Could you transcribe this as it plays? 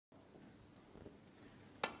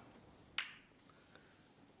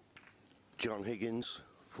John Higgins,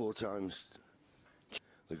 4 times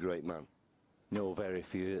the great man. No, very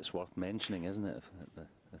few. It's worth mentioning, isn't it, at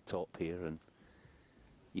the top here, and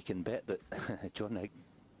you can bet that John Higgins.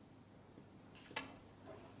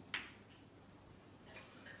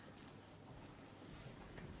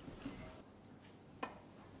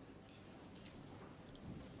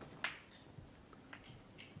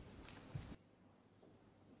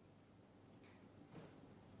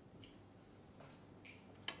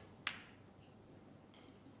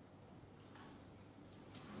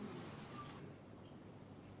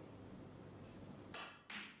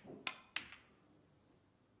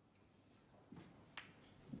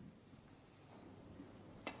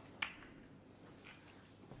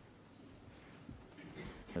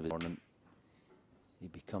 He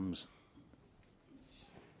becomes,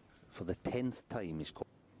 for the 10th time, he's called.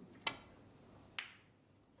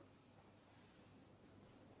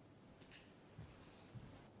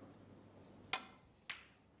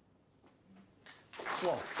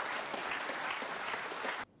 Whoa.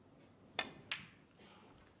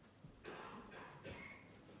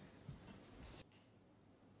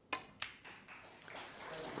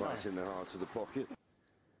 Right in the heart of the pocket.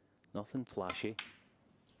 Nothing flashy.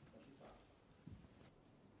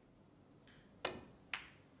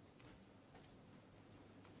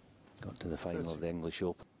 Got to the final of the English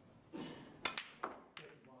Open.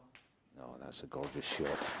 Oh, that's a gorgeous shot.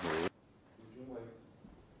 No.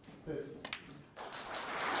 21.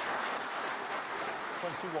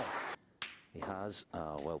 He has.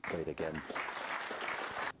 Well played again.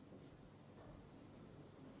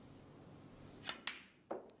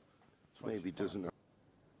 Maybe doesn't.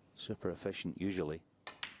 Super efficient usually.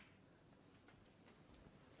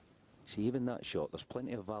 See, even that shot, there's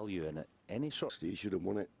plenty of value in it. Any sort. He should have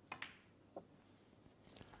won it.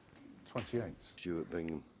 28. Stuart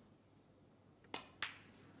Bingham.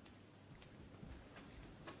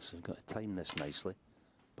 So we've got to time this nicely.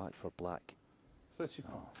 Back for black.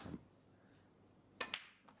 35. Oh,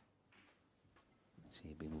 see,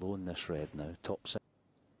 he's been low in this red now. Top 6.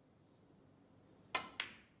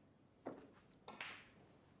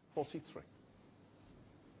 43.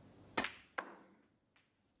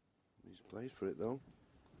 He's played for it though.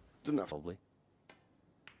 Doesn't have. Probably.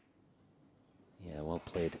 Yeah, well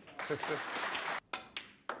played. 50.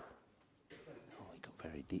 Oh, he got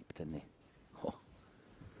very deep, didn't he? Oh.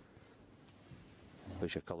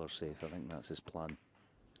 Push a colour safe, I think that's his plan.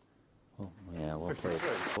 Oh, yeah, well 53.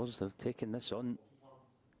 played. Positive, taking this on.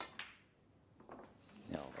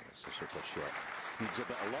 Yeah, well, that's a super shot. Needs a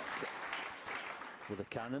bit of luck with a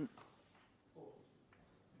cannon.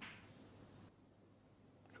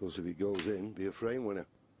 Of course, if he goes in, be a frame winner.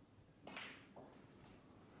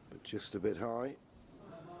 But just a bit high.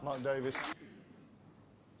 Mark Davis.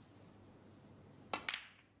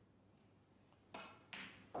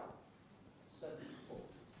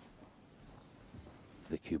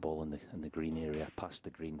 The cue ball in the green area, past the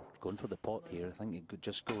green. Going for the pot here, I think it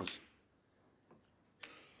just goes.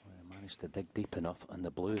 Well, I managed to dig deep enough, and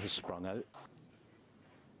the blue has sprung out.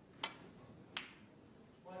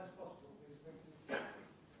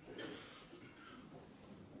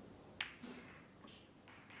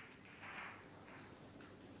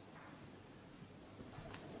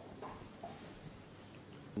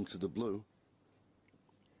 Into the blue.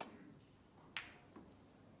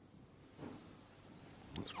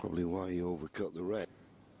 That's probably why he overcut the red.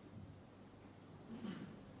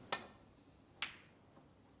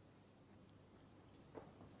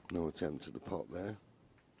 No attempt at the pot there.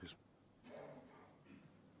 Just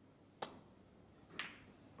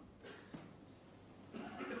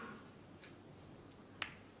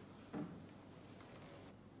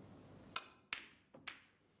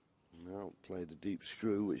now played a deep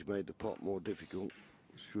screw, which made the pot more difficult.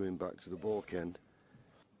 Screwing back to the balk end.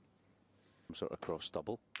 Some sort of cross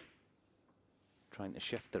double. Trying to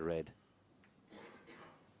shift the red.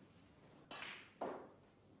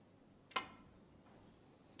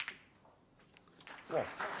 Yeah.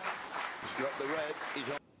 He's got the red. He's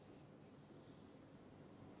on.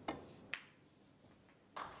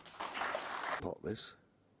 Pot this.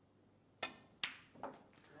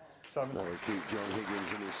 7. That'll keep John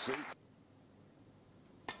Higgins in his seat.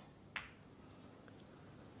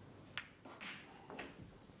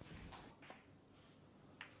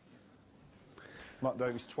 Mark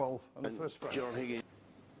Davis 12 and the first frame. John Higgins.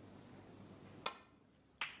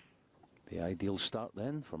 The ideal start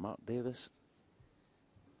then for Mark Davis.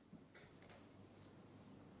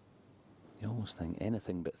 You almost think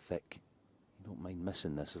anything but thick. You don't mind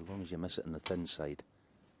missing this as long as you miss it on the thin side.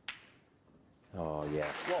 Oh yeah.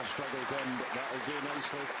 Well, struggled then, but that'll do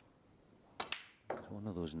nicely. There's one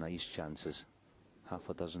of those nice chances. Half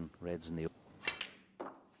a dozen reds in the...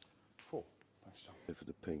 4. Thanks, John. For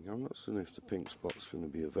the pink. I'm not certain if the pink spot's going to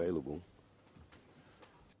be available.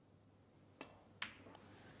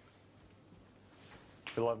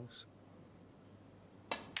 $11.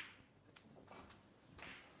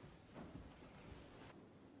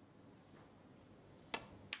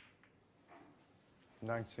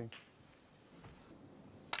 19.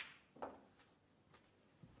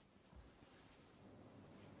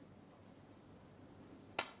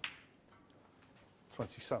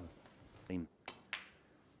 27. I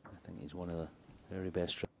think he's one of the very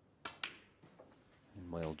best.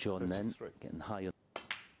 And while John then 33. getting high on...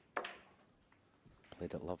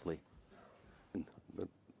 Played it lovely. But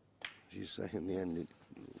as you say, in the end, it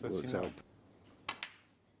works 39. out.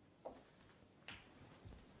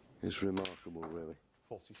 It's remarkable, really.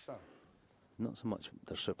 47. Not so much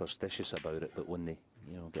they're superstitious about it, but when they,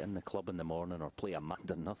 you know, get in the club in the morning or play a mad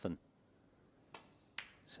or nothing.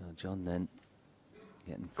 So John then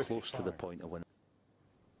getting close to the 55. point of winning.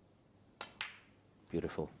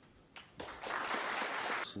 Beautiful.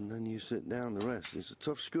 And then you sit down the rest. It's a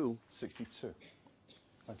tough school. 62.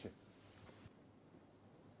 Thank you.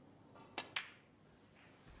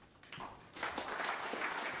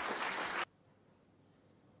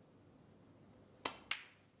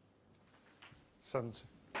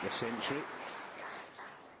 The century.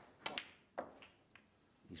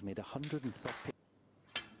 He's made 130.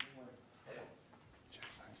 Cheers,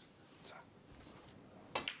 thanks.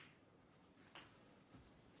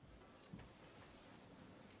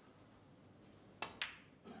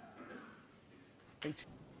 80.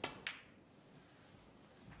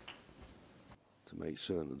 To make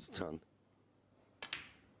certain it's 10.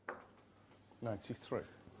 93.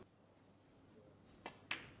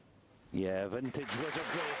 Yeah, vintage was a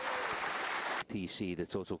great. TC, the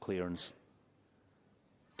total clearance.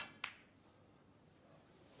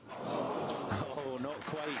 Oh, not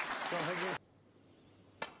quite. John Higgins.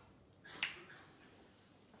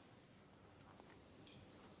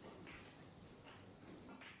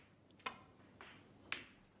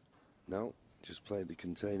 No, just played the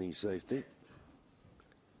containing safety.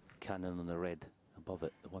 Cannon on the red above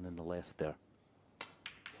it, the one on the left there.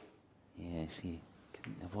 Yes, he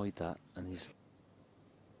couldn't avoid that, and he's...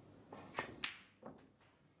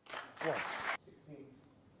 1.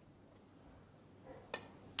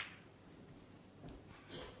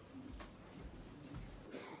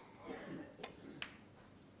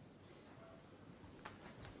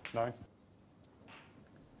 Nine.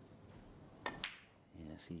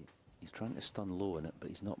 Yes, he's trying to stun low in it, but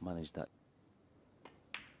he's not managed that.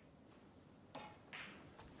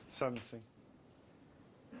 70.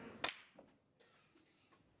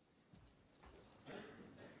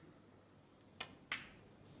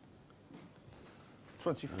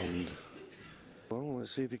 24. And, well,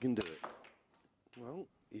 let's see if he can do it. Well,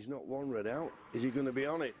 he's not one red out. Is he going to be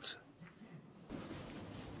on it?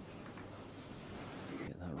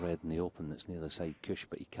 Get that red in the open that's near the side cush,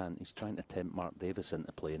 but he can't. He's trying to tempt Mark Davis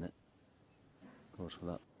into playing it. Of course, with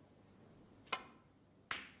that.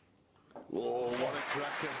 Oh, what a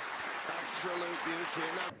cracker. Absolute beauty.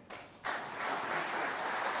 And that...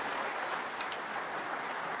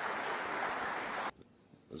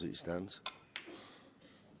 As it stands.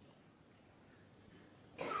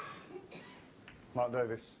 Mark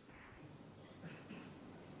Davis.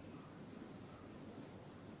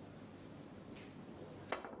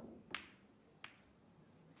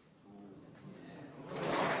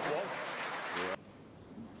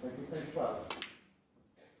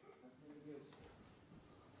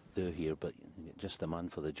 Do here, but just the man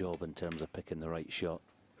for the job in terms of picking the right shot.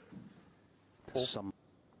 4. Some...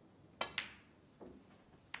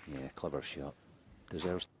 Yeah, clever shot.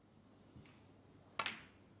 Deserves...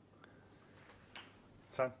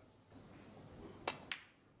 10.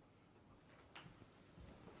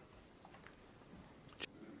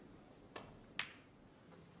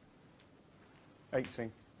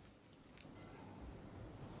 18.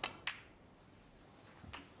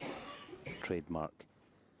 Trademark.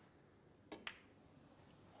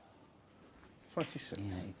 26. Yeah,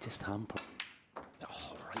 he just hampered. Oh,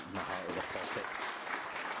 right in the heart of the pocket.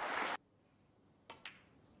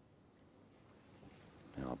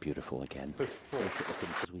 Oh, beautiful again. 54. Look at looking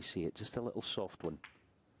as we see it. Just a little soft one.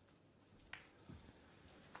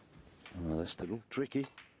 Oh, this time. Tricky.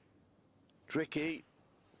 Tricky.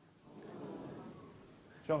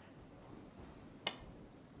 John.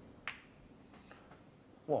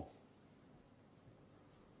 1.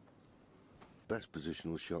 Best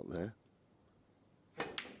positional shot there.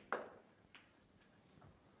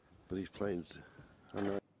 But he's played...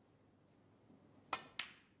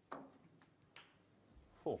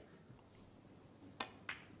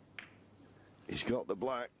 got the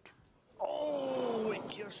black. Oh, it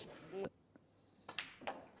just...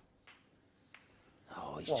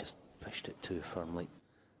 Oh, he's just pushed it too firmly.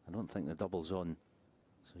 I don't think the double's on,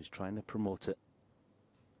 so he's trying to promote it.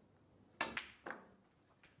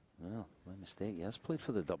 Well, my mistake. He has played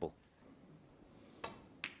for the double.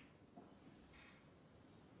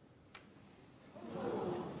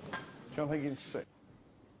 John Higgins 6.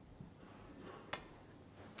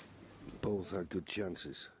 Both had good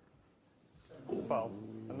chances. Foul.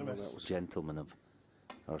 And the miss. That was Gentleman of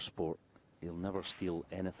our sport. He'll never steal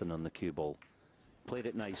anything on the cue ball. Played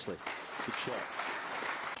it nicely. Good shot.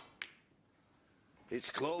 It's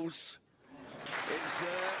close. It's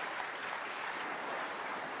there.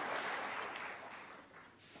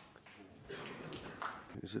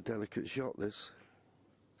 It's a delicate shot, this.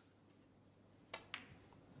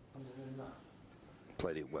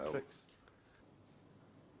 Played it well. 6.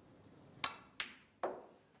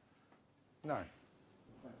 9.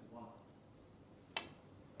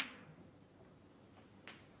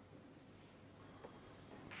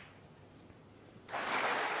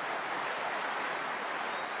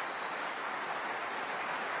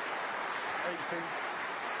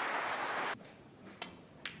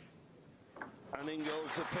 And in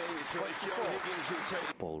goes the pin, so it's John Higgins who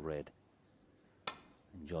takes... Ball red.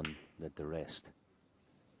 And John did the rest.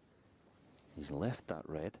 He's left that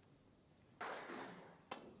red.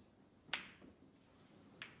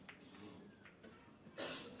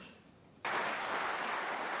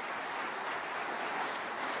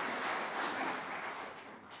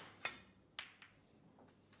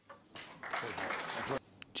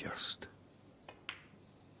 Just.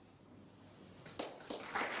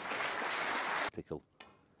 So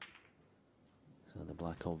the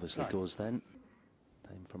black obviously goes then.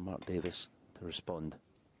 Time for Mark Davis to respond.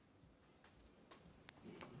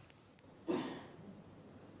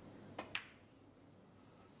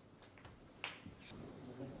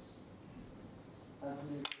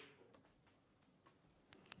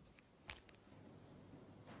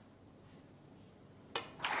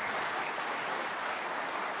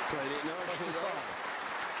 Played it nicely though.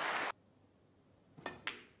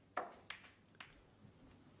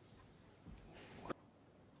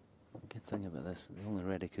 Good thing about this, the only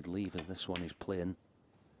red he could leave is this one he's playing.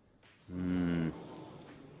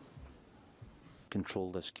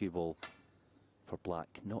 Control this cue ball for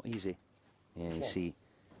black. Not easy. Yeah, you see.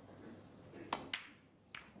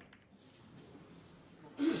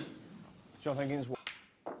 John Higgins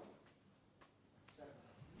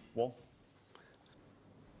 1.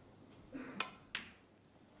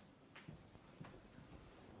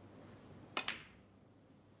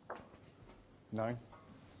 9.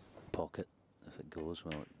 Pocket if it goes.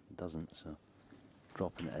 Well, it doesn't, so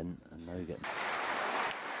dropping it in and now getting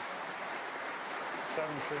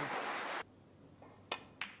 17.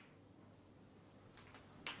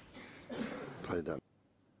 Played that.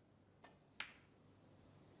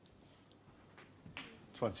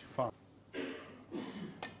 25.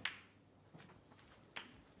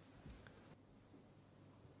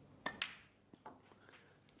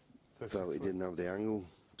 Felt he didn't have the angle.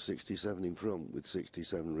 67 in front with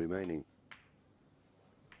 67 remaining.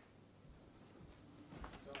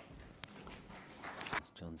 As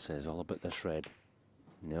John says, all about this red.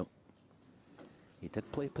 Nope. He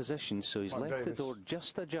did play position, so he's Mark left Davis. the door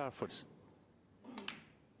just ajar for us.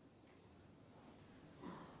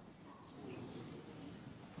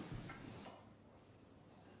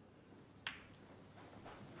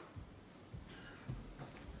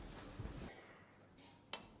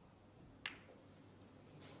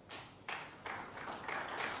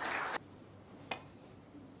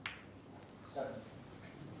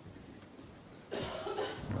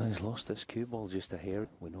 Well, he's lost this cue ball just a hair.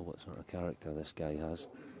 We know what sort of character this guy has.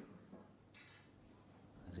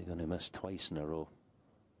 Is he going to miss twice in a row?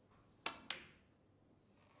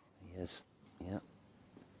 He is, yeah.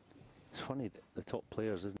 It's funny, the top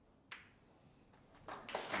players, isn't it?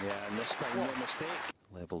 Yeah, and this time no mistake.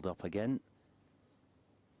 Levelled up again.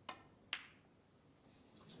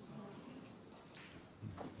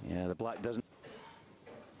 Yeah, the black doesn't.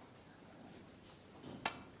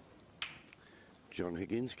 John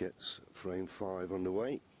Higgins gets frame 5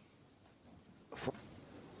 underway.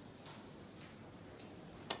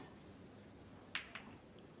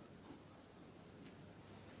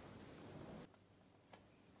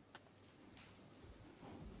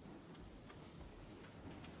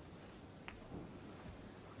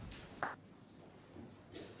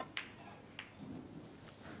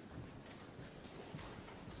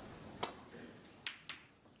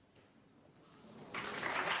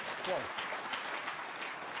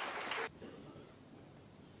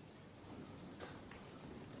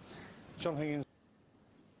 John Higgins.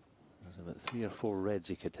 There's about 3 or 4 reds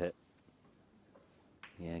he could hit.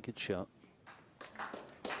 Yeah, good shot.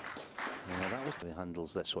 Yeah, that was the way he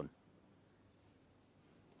handles this one.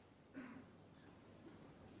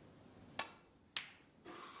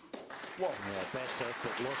 What? Yeah, better,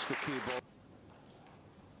 but lost the cue ball.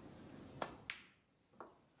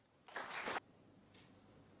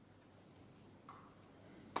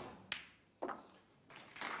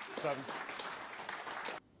 Seven.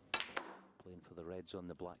 Playing for the Reds on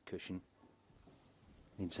the black cushion.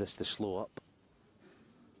 Needs this to slow up.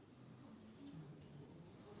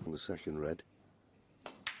 On the second red.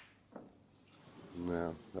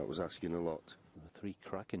 No, that was asking a lot. There were 3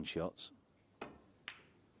 cracking shots.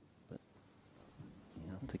 But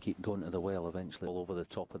you have to keep going to the well eventually, all over the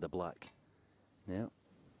top of the black. Yeah.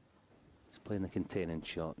 He's playing the containing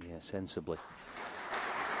shot, yeah, sensibly.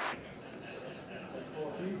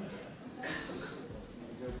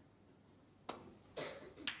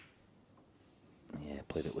 Yeah,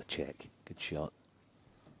 played it with check. Good shot.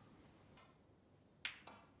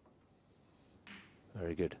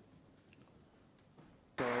 Very good.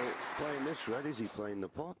 So, playing this red, is he playing the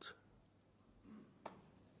pot?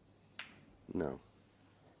 No.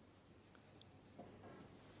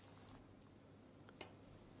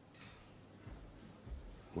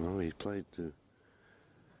 Well, he played to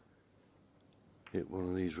hit one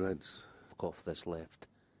of these reds. Off this left,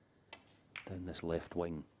 down this left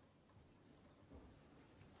wing.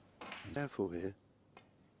 Careful here.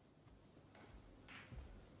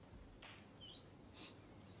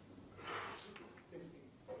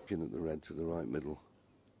 Looking at the red to the right middle.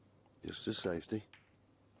 Just a safety.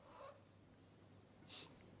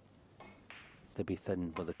 To be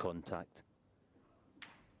thin with the contact.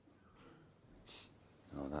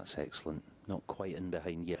 Oh, that's excellent. Not quite in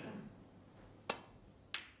behind yet.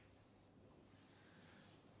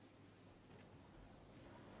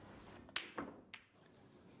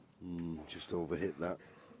 Just overhit that.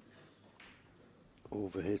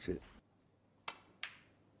 Overhit it.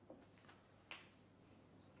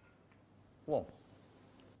 One.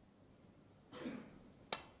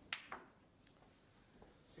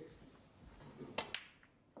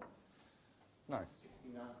 9.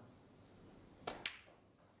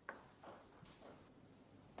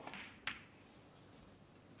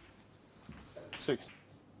 6.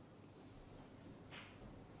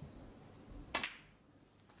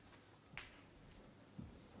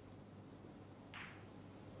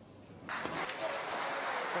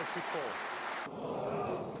 24.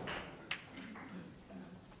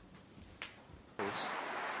 Close.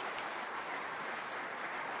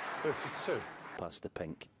 32. Past the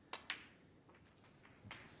pink.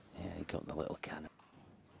 Yeah, he got the little cannon.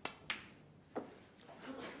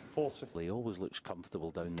 40. He always looks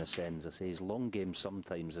comfortable down this end. As I say, his long game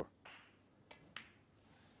sometimes. To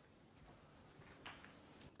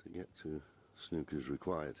get to snooker's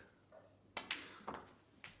required.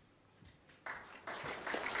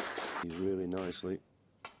 He's really nicely.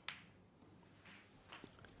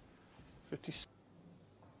 50.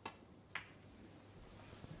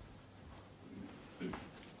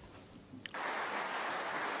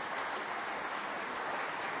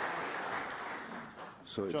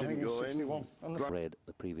 So it John didn't Higgins, go 61. And the Red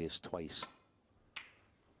the previous twice.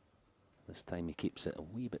 This time he keeps it a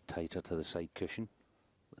wee bit tighter to the side cushion.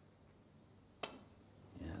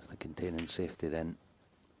 Yeah, it's the containing safety then.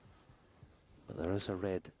 But there is a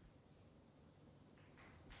red.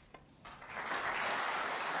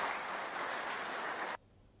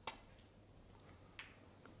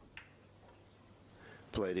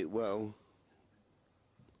 Played it well.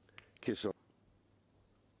 Kiss off.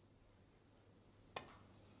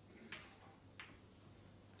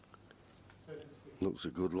 Looks a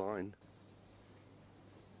good line.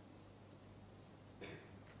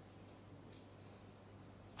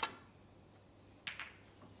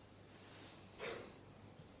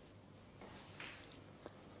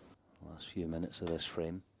 Last few minutes of this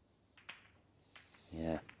frame.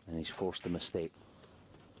 Yeah, and he's forced a mistake.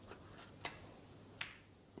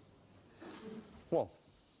 1.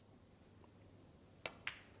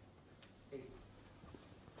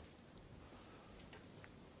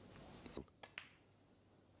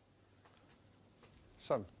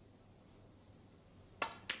 7.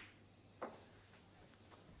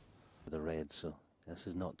 The red, so this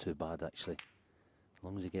is not too bad actually. As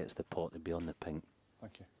long as he gets the pot to be on the pink.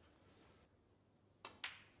 Thank you.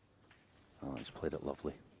 Oh, he's played it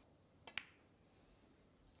lovely.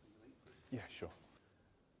 Yeah, sure.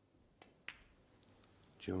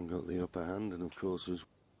 John got the upper hand, and of course was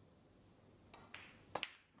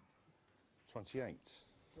 28.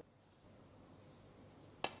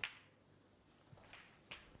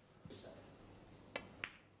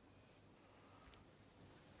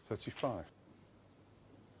 35.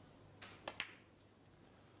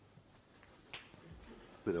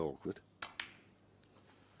 Bit awkward.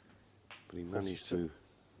 But he managed to.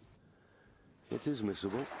 It is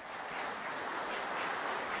missable.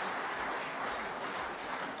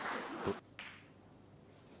 But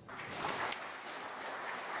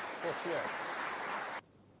 48.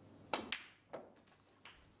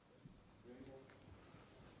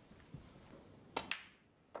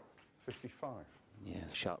 $55. Yeah,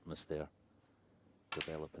 sharpness there,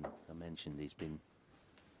 developing. I mentioned he's been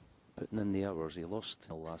putting in the hours. He lost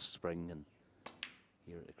last spring and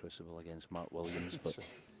here at the Crucible against Mark Williams, but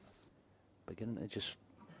beginning to just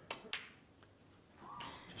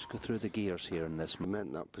go through the gears here in this.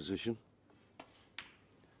 meant that position.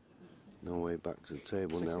 No way back to the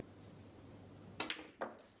table 60. now.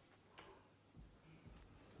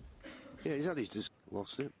 Yeah, he's had his just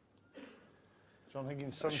lost it. John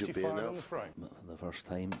Higgins, That should be 75 on the enough. frame. But for the first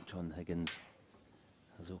time, John Higgins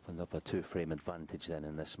has opened up a two-frame advantage then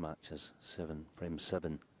in this match as frame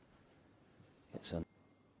 7 gets in.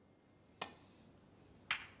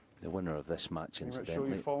 The winner of this match, Can you make incidentally,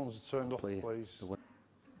 sure your phones are turned off, play please? the win-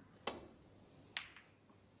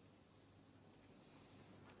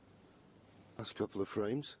 Last couple of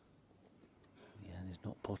frames. Yeah, and he's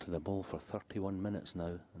not potted a ball for 31 minutes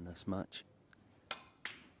now in this match.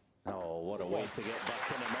 Oh, what a way to get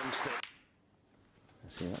back in amongst it. I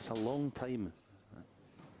see, that's a long time.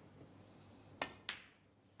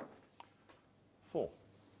 4.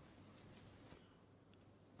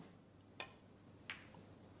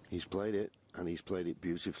 He's played it, and he's played it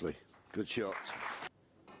beautifully. Good shot.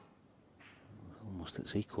 Almost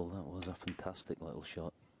its equal. That was a fantastic little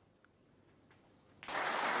shot.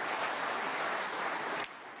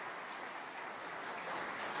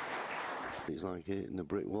 It's like hitting a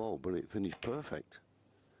brick wall, but it finished perfect.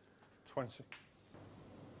 20.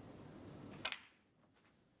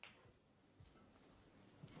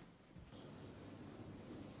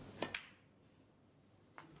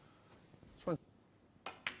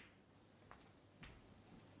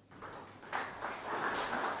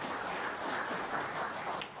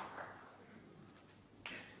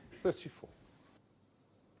 $34.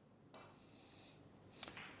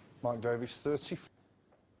 Mike Davis, 30.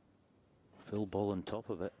 Full ball on top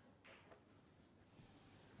of it.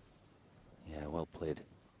 Yeah, well played.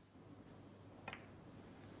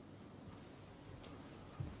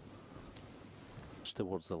 It's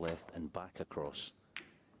towards the left and back across.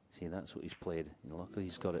 See, that's what he's played. Luckily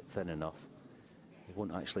he's got it thin enough. He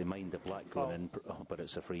won't actually mind the black going in, but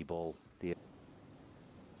it's a free ball.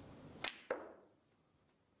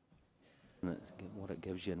 And it's what it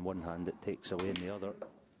gives you in one hand, it takes away in the other.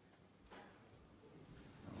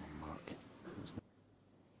 Oh, Mark.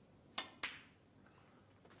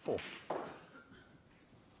 4.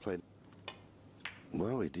 Played.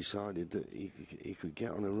 Well, he decided that he could get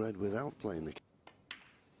on a red without playing the.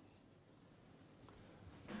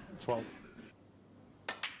 12.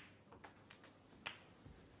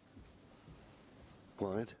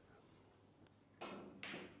 Wide.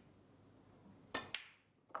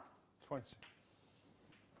 20.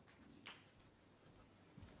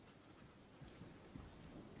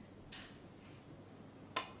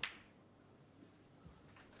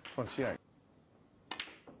 $28.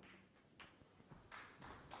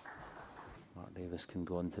 Mark Davis can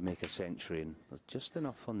go on to make a century, and there's just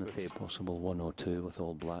enough on the table. Possible 102 with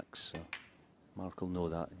all blacks, so Mark will know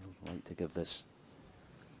that. He'll like to give this.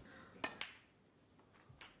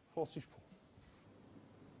 44.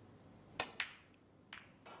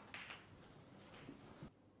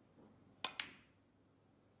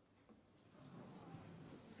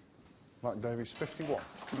 Mike Davis, 51.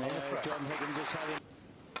 John Higgins is having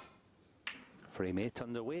frame 8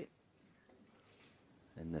 underway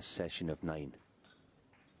in this session of 9.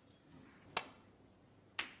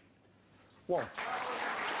 1.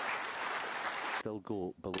 Still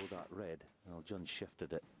go below that red. Well, John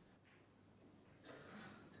shifted it.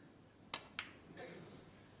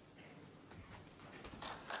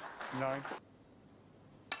 Nine.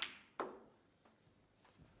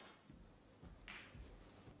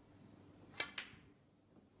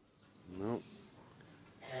 No.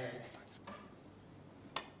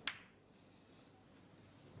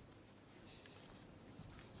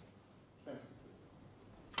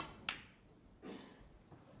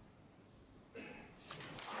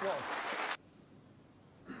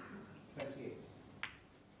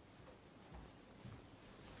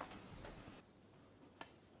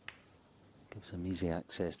 Gives him easy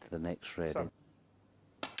access to the next red. 7.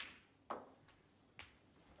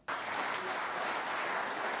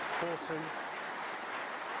 14.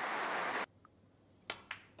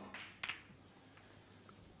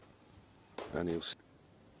 And he'll...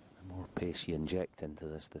 The more pace you inject into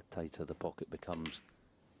this, the tighter the pocket becomes.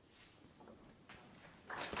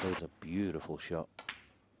 There's a beautiful shot.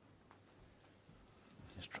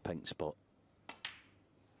 Just a pink spot.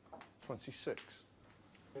 26.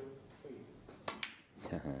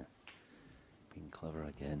 Being clever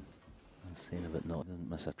again. I'm saying about not doesn't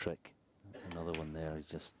miss a trick. That's another one there. He's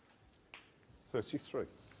just 33.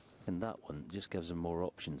 and that one just gives him more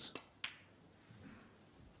options.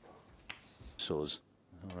 So's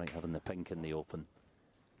all right having the pink in the open.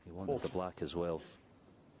 He wanted 40. the black as well.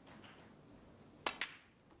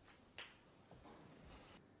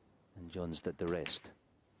 And Johns did the rest.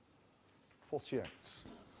 48.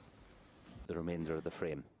 The remainder of the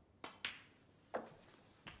frame.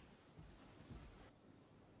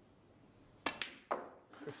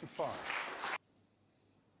 $55.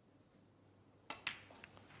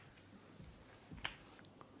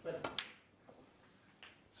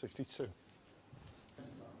 62.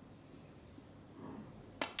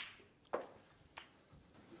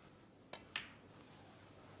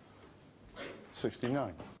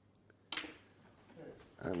 69.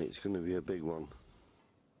 And it's going to be a big one.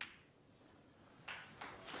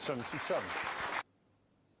 77.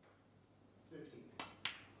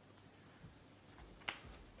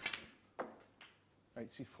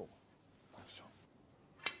 84. Nice shot.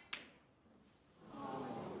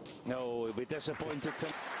 No, he'll be disappointed.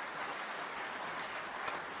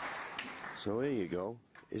 So here you go.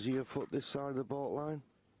 Is he a foot this side of the baulk line?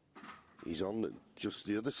 He's on just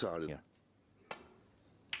the other side of Here.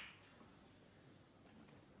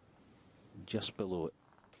 Just below it.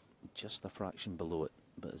 Just a fraction below it.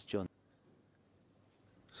 But as John...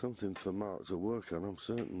 Something for Mark to work on, I'm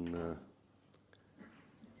certain.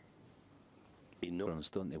 He knows.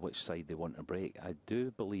 Don't they which side they want to break. I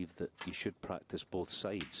do believe that you should practice both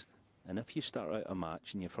sides. And if you start out a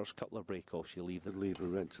match and your first couple of break-offs, you leave the... Leave a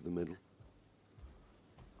red to the middle.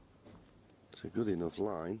 It's a good enough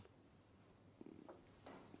line.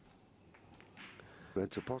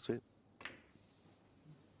 Red to pot it.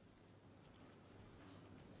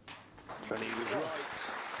 And he was right.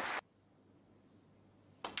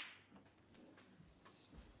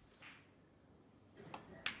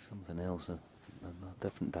 Something else, a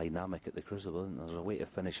different dynamic at the Crucible, isn't there? There's a way to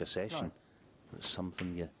finish a session. No. It's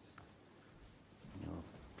something you know,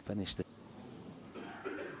 finish the...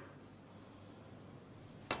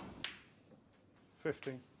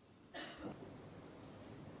 50.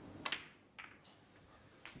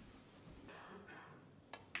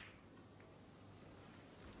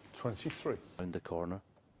 23. Round the corner,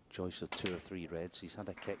 choice of 2 or 3 reds. He's had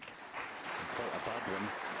a kick, and quite a bad one.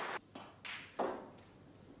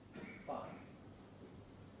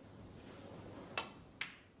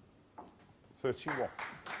 31.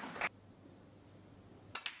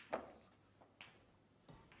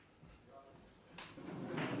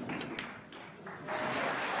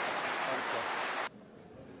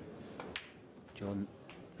 John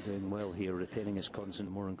doing well here, retaining his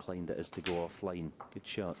concentration. More inclined it is to go offline. Good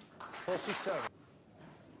shot. 47.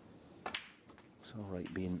 It's all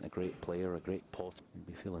right being a great player, a great pot. You'll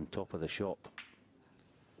be feeling top of the shop.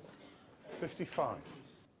 55.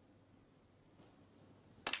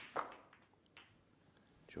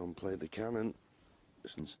 John played the cannon. Oh,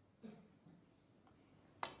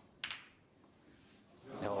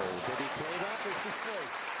 did he play that? 53.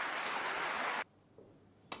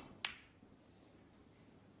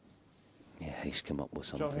 Yeah, he's come up with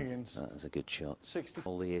something. John Higgins. That is a good shot. 60.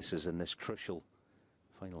 All the aces in this crucial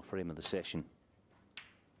final frame of the session.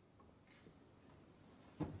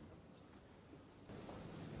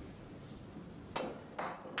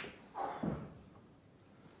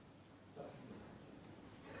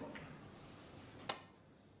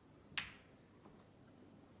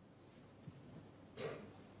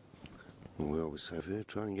 We always have here,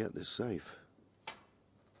 try and get this safe.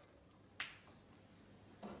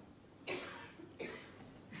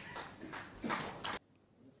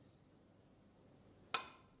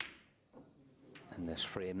 In this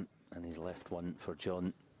frame, and he's left one for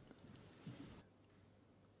John.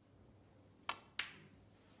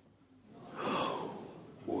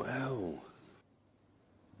 Wow.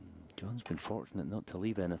 John's been fortunate not to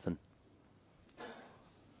leave anything.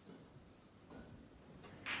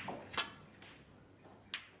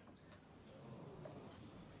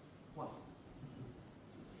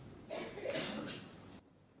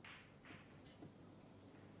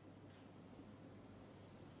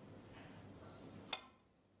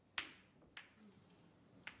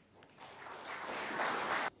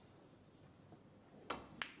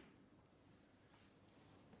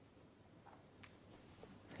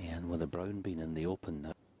 And with the brown being in the open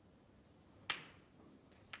now.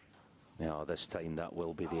 Oh, this time that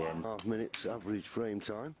will be the end. 5 minutes average frame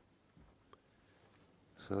time.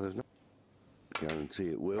 So there's no guarantee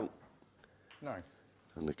it will. 9.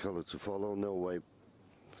 And the colour to follow, no way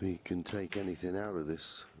he can take anything out of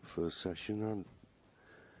this first session. And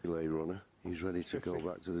relay runner, he's ready to go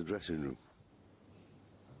back to the dressing room.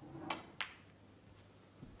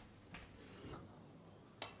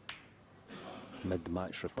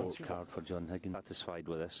 Mid-match report 21. card for John Higgins. Satisfied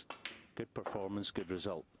with this. Good performance, good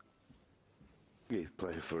result. Good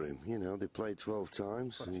player for him, you know, they played 12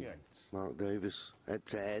 times. And 28. Mark Davis, head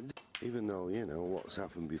to head. Even though, you know, what's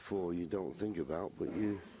happened before you don't think about, but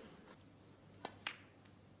you...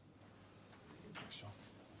 So.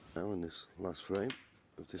 Now in this last frame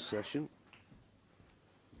of this session.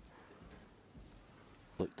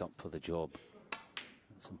 Looked up for the job.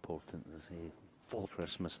 It's important, as I say, for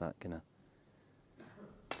Christmas, that kind of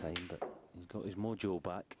time, but he's got his mojo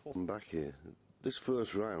back. I'm back here. This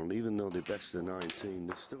first round, even though they're best of 19,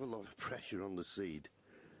 there's still a lot of pressure on the seed.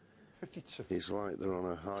 52. It's like they're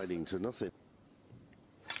on a hiding to nothing.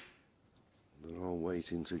 They're all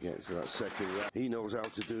waiting to get to that second round. He knows how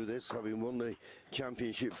to do this, having won the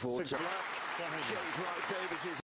championship 4 times. Six. Mark Davis is